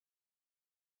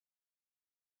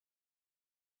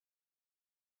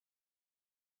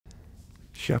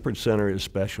Sheperd Center is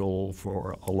special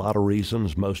for a lot of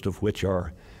reasons, most of which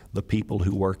are the people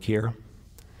who work here.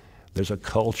 There's a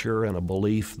culture and a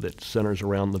belief that centers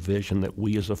around the vision that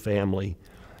we as a family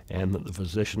and that the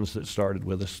physicians that started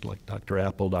with us, like Dr.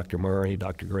 Apple, Dr. Murray,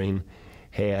 Dr. Green,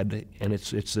 had. And it's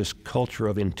this culture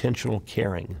of intentional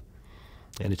caring.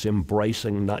 And it's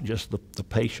embracing not just the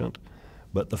patient,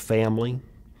 but the family,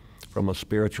 from a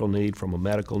spiritual need, from a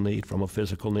medical need, from a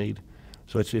physical need.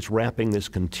 So it's wrapping this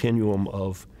continuum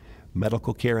of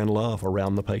medical care and love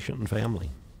around the patient and family.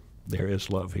 There is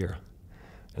love here,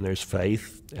 and there's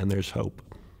faith, and there's hope.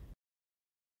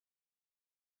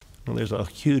 Well, there's a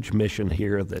huge mission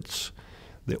here that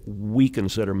we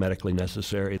consider medically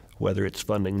necessary, whether it's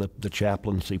funding the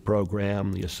chaplaincy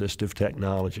program, the assistive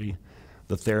technology,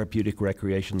 the therapeutic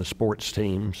recreation, the sports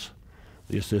teams,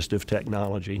 the assistive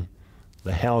technology,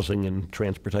 the housing and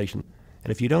transportation. And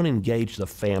if you don't engage the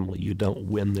family, you don't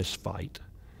win this fight.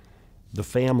 The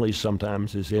family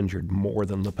sometimes is injured more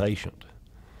than the patient.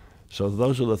 So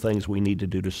those are the things we need to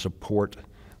do to support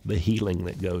the healing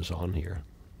that goes on here.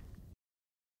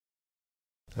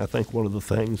 I think one of the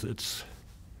things that's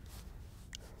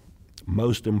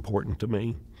most important to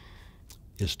me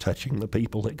is touching the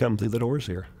people that come through the doors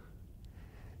here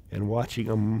and watching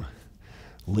them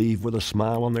leave with a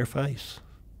smile on their face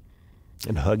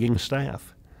and hugging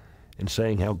staff and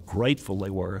saying how grateful they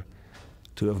were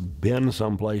to have been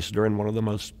someplace during one of the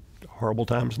most horrible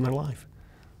times in their life.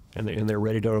 And they're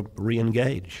ready to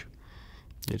re-engage.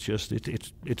 It's just,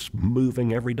 it's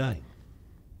moving every day.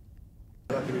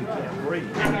 Exactly.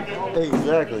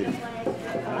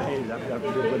 I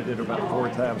did it about 4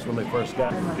 times when they first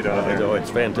got it. So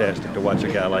it's fantastic to watch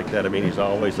a guy like that. I mean, he's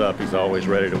always up, he's always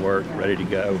ready to work, ready to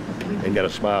go, and got a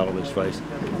smile on his face.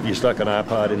 If you stuck an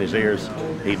iPod in his ears,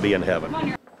 he'd be in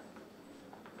heaven.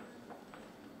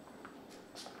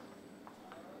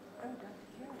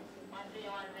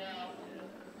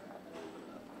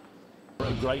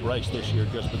 A great race this year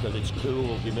just because it's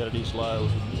cool, humidity's low,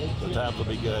 the times will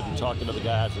be good. And talking to the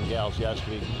guys and gals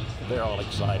yesterday, they're all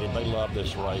excited. They love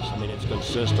this race. I mean, it's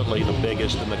consistently the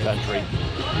biggest in the country.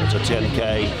 It's a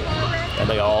 10K, and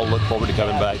they all look forward to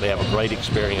coming back. They have a great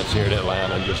experience here in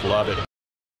Atlanta and just love it.